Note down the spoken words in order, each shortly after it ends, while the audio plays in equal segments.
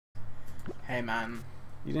Hey, man.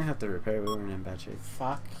 You didn't have to repair. We weren't in bad shape.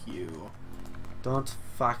 Fuck you. Don't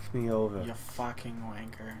fuck me over. You fucking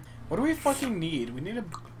wanker. What do we fucking need? We need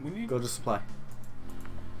Go to supply.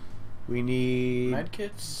 We need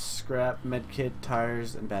medkits, scrap, medkit,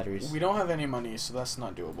 tires, and batteries. We don't have any money, so that's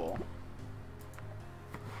not doable.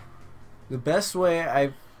 The best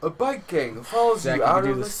way a bike gang follows Zach, you out do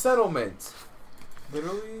of the this. settlement.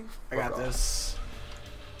 Literally. I got this.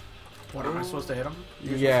 What am I supposed to hit him?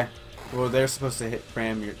 Yeah. Well, they're supposed to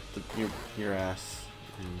ram your ass.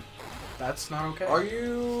 That's not okay. Are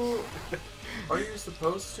you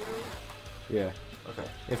supposed to? Yeah. Okay.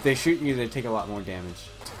 If they shoot you, they take a lot more damage.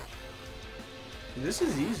 This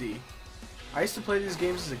is easy. I used to play these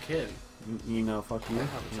games as a kid. You know, fuck you.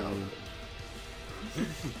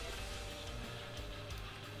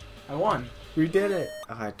 I won. We did it.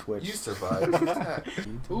 I twitched. You survived.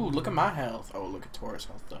 Ooh, look at my health. Oh, look at Taurus'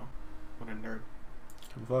 health though. What a nerd.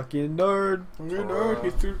 Fucking nerd. What a nerd. He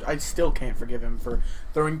threw. I still can't forgive him for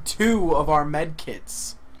throwing 2 of our med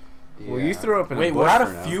kits. Well, you threw up in Wait, a we're bush out for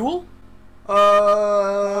of now. fuel?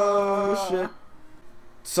 Oh shit.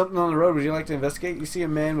 Something on the road. Would you like to investigate? You see a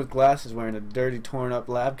man with glasses wearing a dirty, torn-up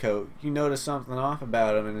lab coat. You notice something off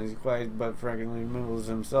about him, and he's quite but frankly mumbles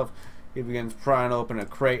himself. He begins prying open a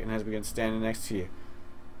crate and has begun standing next to you,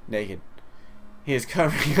 naked. He is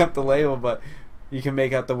covering up the label, but you can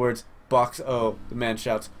make out the words "Box O." The man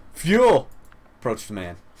shouts, "Fuel!" Approach the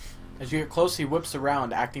man. As you get close, he whips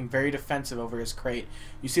around, acting very defensive over his crate.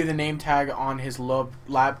 You see the name tag on his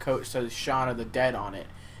lab coat says "Shaun of the Dead" on it.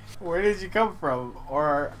 Where did you come from?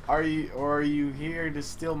 Or are you here to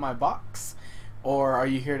steal my box? Or are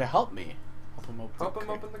you here to help me? Help him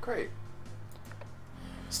open the crate.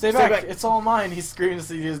 Stay back! It's all mine! He screams as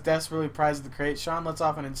he just desperately pries the crate. Shaun lets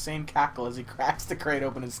off an insane cackle as he cracks the crate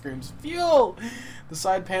open and screams, "Fuel!" The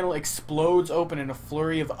side panel explodes open and a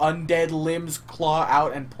flurry of undead limbs claw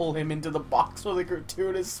out and pull him into the box with a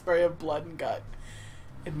gratuitous spray of blood and gut.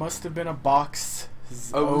 It must have been a box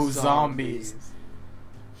of zombies.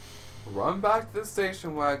 Run back to the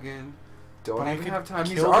station wagon. Don't But even have time.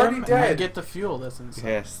 He's kill already them dead. And get the fuel. That's insane.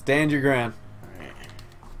 Yeah, stand your ground. Alright.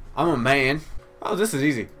 I'm a man. Oh, this is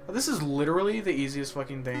easy. This is literally the easiest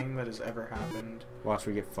fucking thing that has ever happened. Watch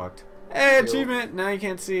we get fucked. Hey, achievement! Now you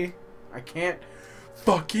can't see. I can't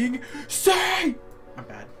fucking say! I'm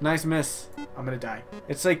bad. Nice miss. I'm gonna die.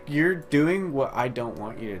 It's like you're doing what I don't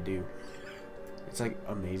want you to do. It's like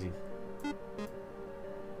amazing.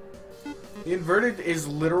 The inverted is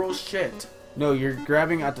literal shit. No, you're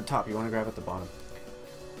grabbing at the top. You want to grab at the bottom.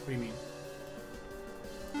 What do you mean?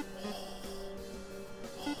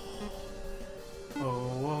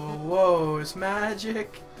 Whoa, whoa, it's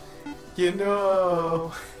magic. You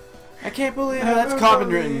know. I can't believe that's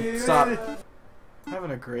copywritten. Stop. I'm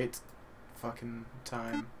having a great fucking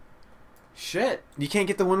time. Shit. You can't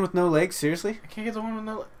get the one with no legs? Seriously? I can't get the one with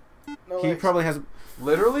no He legs. probably has...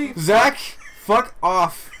 Literally? Zach! Fuck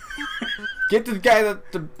off! Get the guy,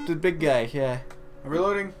 the big guy, yeah. I'm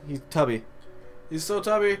reloading. He's tubby. He's so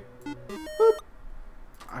tubby.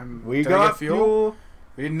 Boop. We got fuel.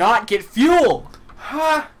 We did not get fuel!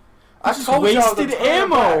 Ha! I just wasted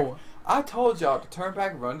ammo! I told y'all to turn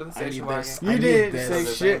back, run to the station wagon. You I didn't need this. say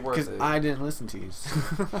This shit ain't worth because it. I didn't listen to you.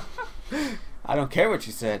 I don't care what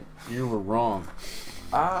you said. You were wrong.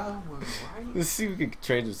 I was right. Let's see if we can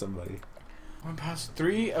trade with somebody. 1 past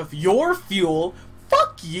 3 of your fuel.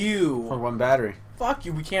 Fuck you! For one battery. Fuck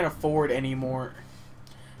you, we can't afford any more.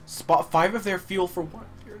 Spot 5 of their fuel for 1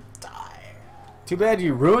 of your tire. Too bad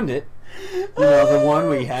you ruined it. You know, the one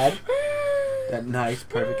we had. That nice,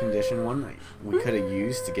 perfect condition one that we could have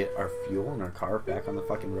used to get our fuel and our car back on the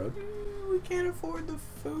fucking road. We can't afford the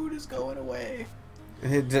food is going away.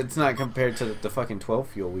 It's not compared to the fucking 12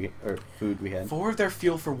 food we had. 4 of their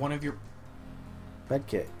fuel for 1 of your... Bed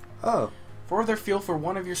kit. Oh. 4 of their fuel for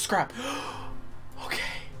 1 of your scrap. Okay.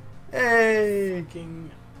 Hey!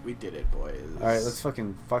 Fucking... We did it, boys. Alright, let's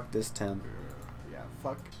fucking fuck this town. Yeah,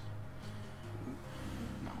 fuck.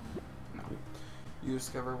 No. No. You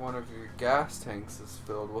discover one of your gas tanks is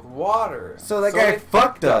filled with water. So that guy they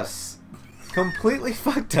fucked us. Completely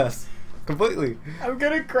fucked us. Completely. I'm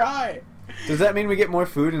gonna cry. Does that mean we get more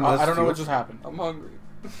food and less I don't know fuel? what just happened. I'm hungry.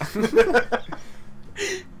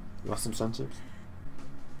 You want some sun chips?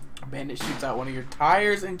 Bandit shoots out one of your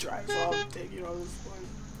tires and drives off, taking all this fun.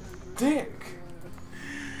 Dick.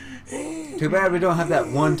 Too bad we don't have that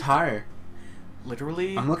one tire.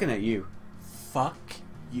 Literally. I'm looking at you. Fuck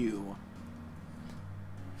you.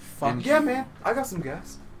 Fuck And Yeah, man. I got some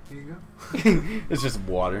gas. Here you go. It's just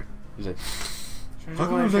water. He's like, Fuck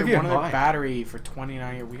Fucking one Olivia, other why? battery for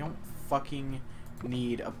 29 years. We don't fucking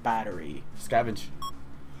need a battery. scavenge.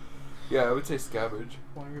 Yeah, I would say scavenge.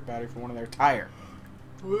 One of your battery for one of their tire.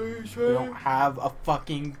 We We don't have a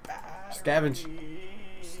fucking battery. Scavenge.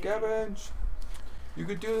 Scavenge. You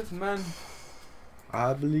could do this, man.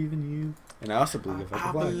 I believe in you. And I also believe if I I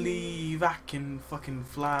can fly. believe I can fucking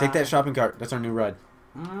fly. Take that shopping cart. That's our new ride.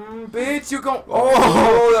 Bitch, you go.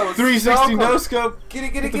 Oh, that was 360 so no close. scope. Get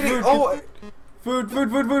it, get it, Get the get it. food, Oh. Food, food,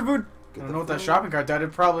 food, food, food. I don't know what that shopping cart did.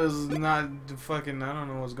 It probably is not fucking. I don't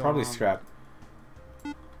know what's going Probably on. scrap.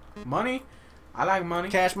 Money. I like money.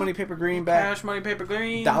 Cash, money, paper, greenback. Cash, money, paper,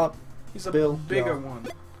 green. Dollop. He's a bill, bigger bill. one.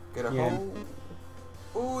 Get a Yeah. hole.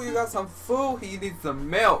 Ooh, you got some food. He needs some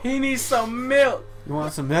milk. He needs some milk. You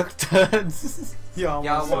want some milk duds? Y'all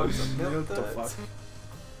Y'all want want some some milk? milk The fuck? duds?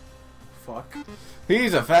 Fuck.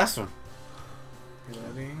 He's a fast one.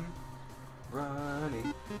 Reloading.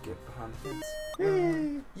 Running. Get behind the fence.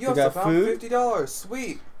 We You also got found food. $50.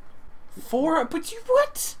 Sweet. But you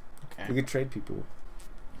what? We Okay. could trade people.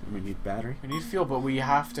 We need battery. We need fuel, but we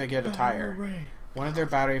have to get a tire. One of their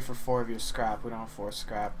battery for 4 of your scrap. We don't have 4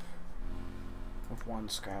 scrap. With 1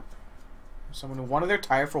 scrap. Someone one of their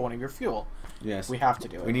tire for 1 of your fuel. Yes. We have to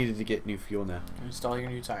do it. We needed to get new fuel now. Install your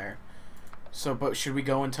new tire. So, but should we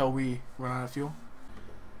go until we run out of fuel?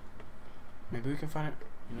 Maybe we can find it.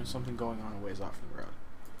 You know, something going on a ways off from the road.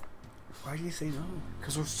 Why do you say no?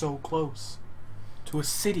 Because we're so close to a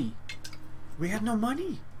city. We have no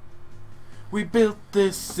money. We built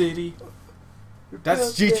this city.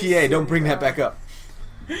 That's GTA. Don't bring that back up.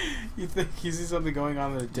 You think you see something going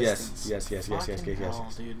on in the distance? Yes, yes, yes, yes, Fucking yes, hell,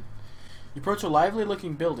 yes. dude. You approach a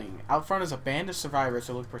lively-looking building. Out front is a band of survivors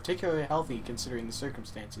who look particularly healthy considering the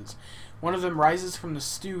circumstances. One of them rises from the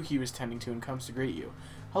stew he was tending to and comes to greet you.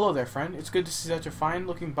 Hello there, friend. It's good to see such a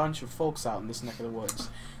fine-looking bunch of folks out in this neck of the woods.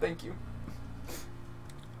 Thank you.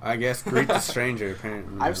 I guess greet the stranger.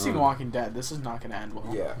 Apparently, I've seen Walking Dead. This is not going to end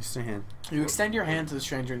well. Yeah. Just a hand. You extend your hand to the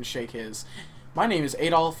stranger and shake his. My name is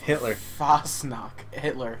Adolf Hitler. Fasnacht.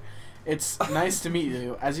 Hitler. It's nice to meet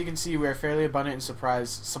you. As you can see, we are fairly abundant in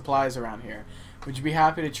supplies around here. Would you be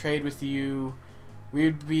happy to trade with you?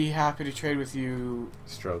 We'd be happy to trade with you.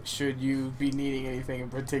 Stroke. Should you be needing anything in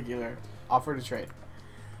particular? Offer to trade.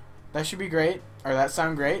 That should be great. Or that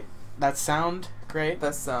sound great. That sound great.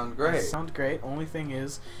 That sounds great. That sound great. Only thing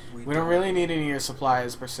is, we don't really need any of your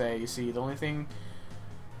supplies per se. You see, the only thing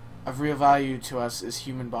of real value to us is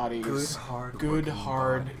human bodies. Good,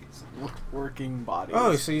 hard Working bodies.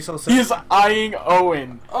 Oh, so you sold He is eyeing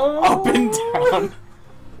Owen up and down.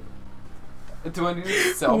 Do I need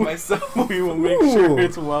to sell myself? We will make sure Ooh.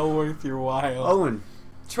 it's well worth your while. Owen.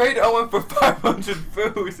 Trade Owen for 500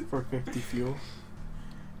 food. For 50 fuel.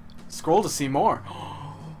 Scroll to see more.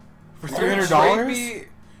 For Trade $300? me-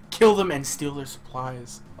 Kill them and steal their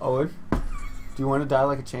supplies. Owen. Do you want to die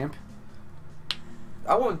like a champ?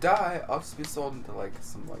 I won't die. I'll just be sold into like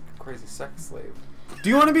some like crazy sex slave. Do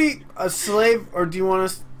you want to be a slave, or do you want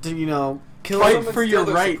us to, you know, kill Fight them? someone for your steal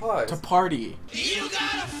their right supplies. to party. You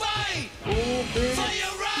gotta fight Ooh, bitch. for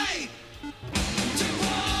your right to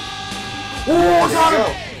party. Oh, There you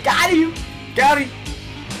go. Got him! Got him!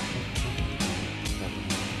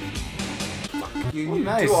 You, Oh, you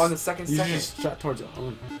nice. do it on the second You second. just shot towards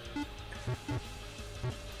Owen.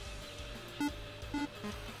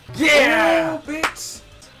 Yeah! Oh, bitch.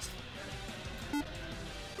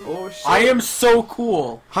 Oh shit. I am so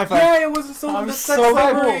cool. High five. Yeah, it was a sold I'm into sex so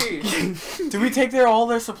slavery. Do we take all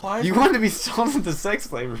their supplies? You want to be sold into sex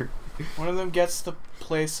slavery. One of them gets the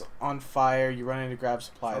place on fire. You run in to grab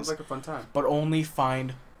supplies. Sounds like a fun time. But only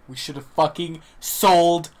find we should have fucking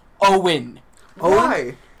sold Owen.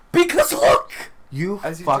 Why? Because look! You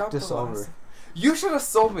As you fucked dropped us the over. last- You should have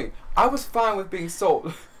sold me. I was fine with being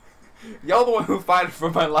sold. Y'all the one who fighted for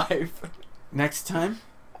my life. Next time,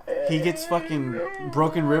 he gets fucking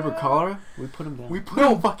broken rib or cholera, we put him down. We put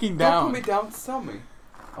him fucking Don't down. put me down to sell me.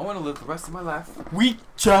 I want to live the rest of my life. We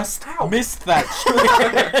just Ow. missed that shit.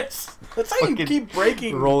 That's how you Fucking keep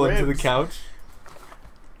breaking roll into the ribs. couch.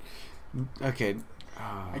 Okay.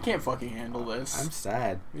 I can't fucking handle this. I'm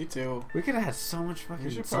sad. Me too. We could have had so much fucking. We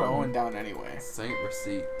should put something. Owen down anyway. Saint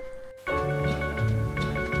receipt. You